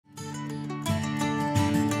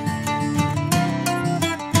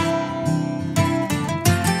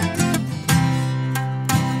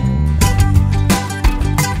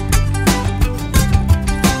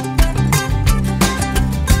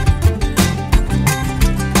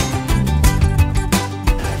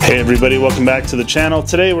Hey everybody, welcome back to the channel.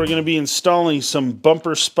 Today we're going to be installing some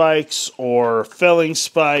bumper spikes or felling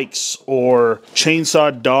spikes or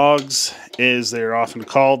chainsaw dogs as they're often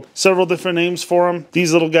called. Several different names for them.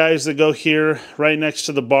 These little guys that go here right next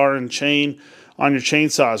to the bar and chain on your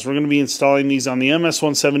chainsaws. We're going to be installing these on the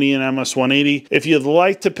MS170 and MS180. If you'd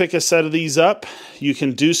like to pick a set of these up, you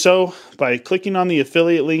can do so by clicking on the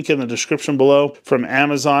affiliate link in the description below from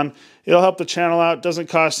Amazon. It'll help the channel out. Doesn't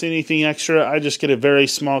cost anything extra. I just get a very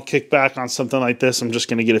small kickback on something like this. I'm just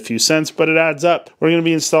going to get a few cents, but it adds up. We're going to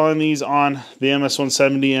be installing these on the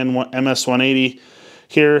MS170 and MS180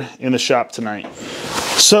 here in the shop tonight.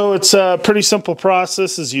 So it's a pretty simple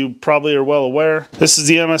process, as you probably are well aware. This is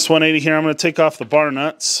the MS180 here. I'm going to take off the bar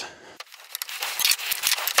nuts.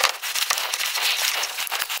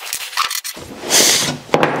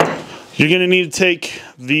 You're going to need to take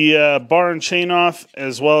the bar and chain off,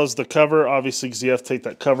 as well as the cover, obviously, because you have to take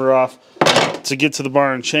that cover off to get to the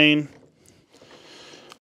bar and chain.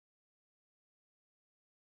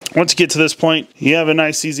 Once you get to this point, you have a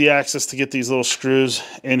nice easy access to get these little screws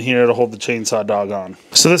in here to hold the chainsaw dog on.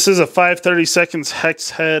 So this is a 5/32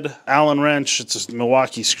 hex head Allen wrench. It's a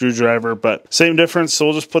Milwaukee screwdriver, but same difference. So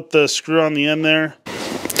we'll just put the screw on the end there.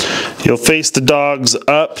 You'll face the dogs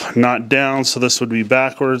up, not down, so this would be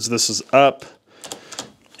backwards. This is up.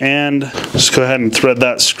 And just go ahead and thread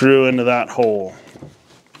that screw into that hole.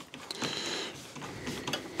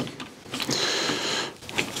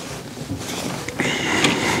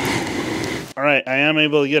 All right, I am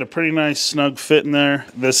able to get a pretty nice snug fit in there.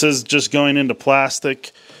 This is just going into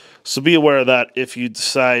plastic, so be aware of that if you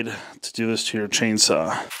decide to do this to your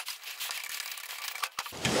chainsaw.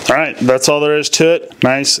 All right, that's all there is to it.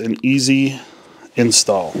 Nice and easy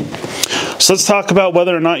install. So let's talk about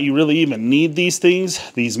whether or not you really even need these things,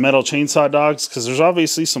 these metal chainsaw dogs, because there's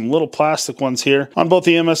obviously some little plastic ones here on both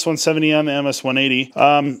the MS170 and the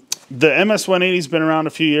MS180. The MS180's been around a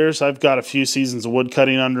few years. I've got a few seasons of wood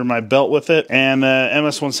cutting under my belt with it, and the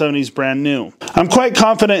MS170 is brand new. I'm quite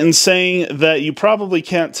confident in saying that you probably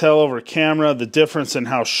can't tell over camera the difference in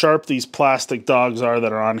how sharp these plastic dogs are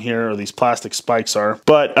that are on here, or these plastic spikes are.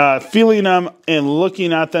 But feeling them and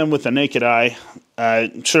looking at them with the naked eye,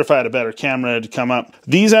 I'm sure if I had a better camera it'd come up.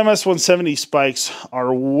 These MS170 spikes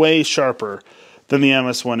are way sharper than the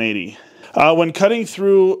MS180. When cutting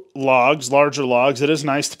through logs, larger logs, it is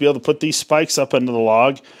nice to be able to put these spikes up into the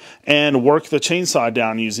log and work the chainsaw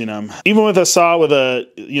down using them. Even with a saw with a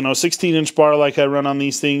 16-inch bar like I run on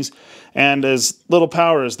these things, and as little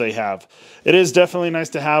power as they have, it is definitely nice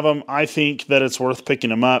to have them. I think that it's worth picking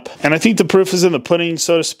them up. And I think the proof is in the pudding,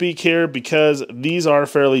 so to speak, here, because these are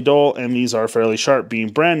fairly dull and these are fairly sharp, being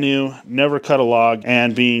brand new, never cut a log,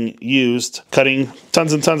 and being used cutting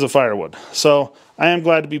tons and tons of firewood. So I am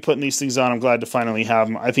glad to be putting these things on. I'm glad to finally have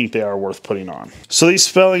them. I think they are worth putting on. So these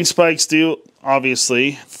felling spikes do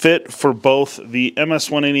obviously fit for both the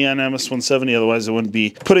MS180 and MS170, otherwise I wouldn't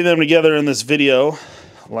be putting them together in this video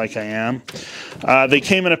like I am. They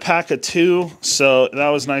came in a pack of 2, so that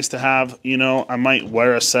was nice to have. You know, I might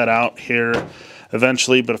wear a set out here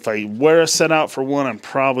eventually, but if I wear a set out for one, I'm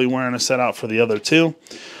probably wearing a set out for the other 2.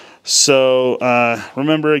 So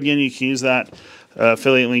remember, again, you can use that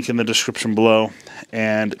affiliate link in the description below,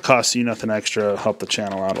 and it costs you nothing extra, help the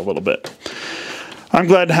channel out a little bit. I'm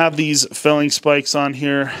glad to have these felling spikes on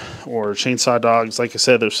here, or chainsaw dogs. Like I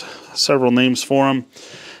said, there's several names for them,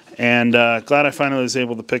 and glad I finally was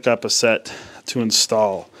able to pick up a set to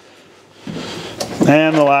install.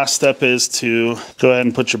 And the last step is to go ahead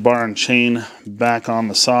and put your bar and chain back on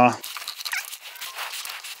the saw.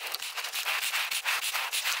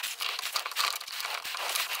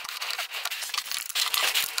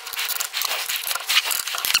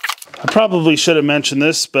 I probably should have mentioned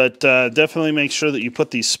this, but definitely make sure that you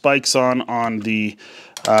put these spikes on the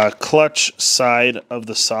clutch side of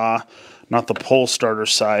the saw, not the pole starter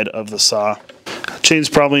side of the saw. Chain's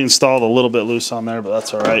probably installed a little bit loose on there, but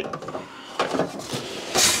that's all right.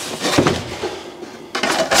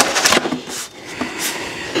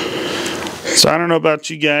 So I don't know about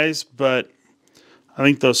you guys, but I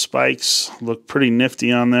think those spikes look pretty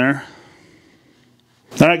nifty on there.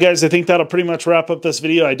 Alright guys, I think that'll pretty much wrap up this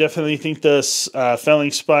video. I definitely think this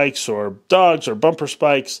felling spikes, or dogs, or bumper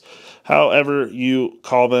spikes, however you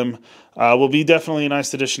call them, will be definitely a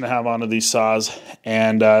nice addition to have onto these saws,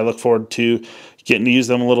 and I look forward to getting to use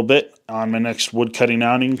them a little bit on my next wood cutting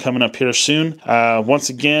outing coming up here soon. Once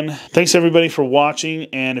again, thanks everybody for watching,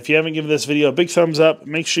 and if you haven't given this video a big thumbs up,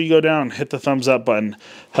 make sure you go down and hit the thumbs up button.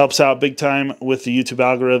 Helps out big time with the YouTube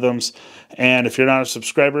algorithms. And if you're not a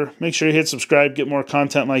subscriber, make sure you hit subscribe, get more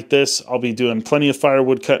content like this. I'll be doing plenty of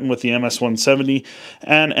firewood cutting with the MS170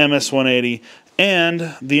 and MS180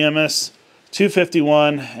 and the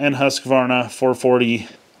MS251 and Husqvarna 440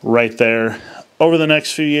 right there over the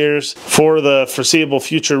next few years for the foreseeable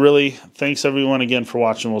future, really. Thanks everyone again for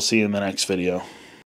watching. We'll see you in the next video.